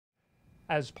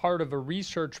As part of a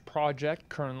research project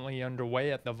currently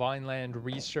underway at the Vineland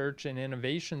Research and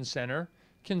Innovation Centre,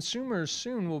 consumers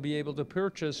soon will be able to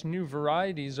purchase new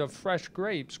varieties of fresh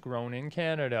grapes grown in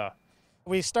Canada.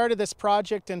 We started this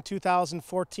project in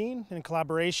 2014 in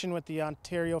collaboration with the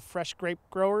Ontario Fresh Grape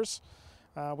Growers.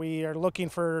 We are looking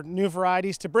for new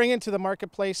varieties to bring into the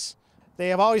marketplace. They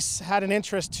have always had an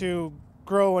interest to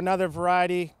grow another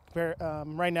variety.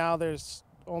 Right now there's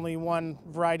only one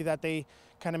variety that they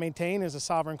kind of maintain is a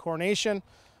sovereign coronation.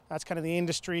 That's kind of the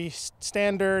industry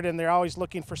standard, and they're always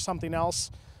looking for something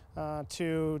else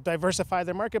to diversify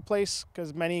their marketplace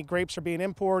because many grapes are being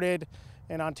imported,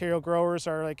 and Ontario growers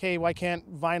are like, hey, why can't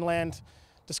Vineland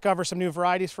discover some new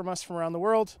varieties from us from around the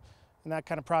world? And that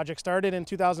kind of project started in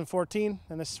 2014,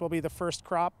 and this will be the first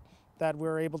crop that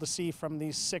we're able to see from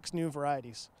these 6 new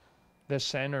varieties. The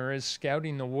center is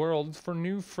scouting the world for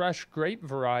new fresh grape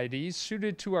varieties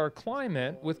suited to our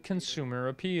climate with consumer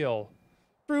appeal.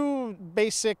 Through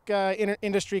basic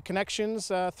industry connections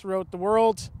throughout the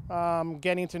world,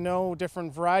 getting to know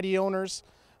different variety owners,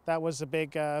 that was a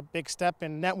big step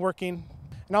in networking,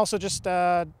 and also just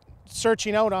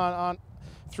searching out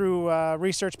through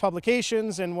research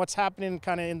publications and what's happening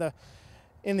kind of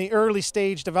in the early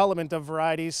stage development of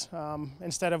varieties,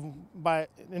 instead of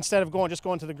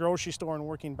going to the grocery store and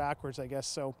working backwards, I guess.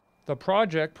 So the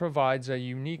project provides a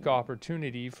unique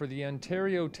opportunity for the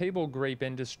Ontario table grape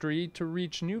industry to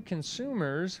reach new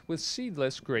consumers with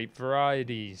seedless grape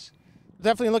varieties.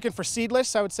 Definitely looking for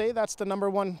seedless, I would say. That's the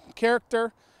 #1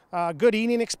 character. Good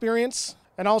eating experience,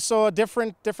 and also a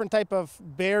different type of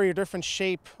berry or different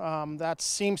shape. That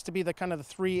seems to be the kind of the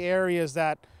 3 areas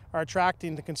that are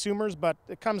attracting the consumers, but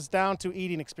it comes down to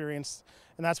eating experience,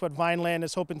 and that's what Vineland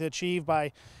is hoping to achieve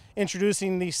by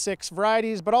introducing these 6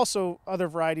 varieties, but also other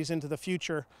varieties into the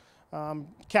future.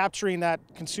 Capturing that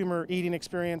consumer eating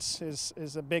experience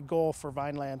is a big goal for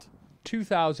Vineland.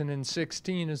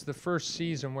 2016 is the first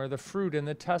season where the fruit in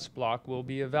the test block will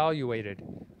be evaluated.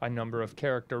 A number of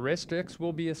characteristics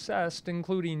will be assessed,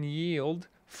 including yield,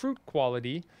 fruit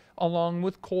quality, along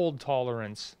with cold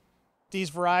tolerance. These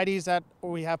varieties that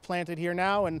we have planted here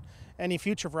now and any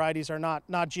future varieties are not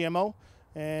GMO,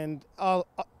 and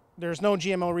there's no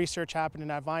GMO research happening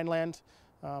at Vineland.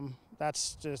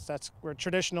 We're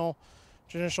traditional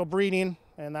breeding,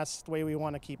 and that's the way we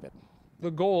want to keep it.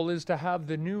 The goal is to have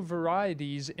the new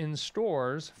varieties in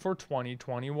stores for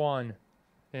 2021.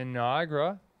 In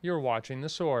Niagara, you're watching The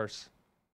Source.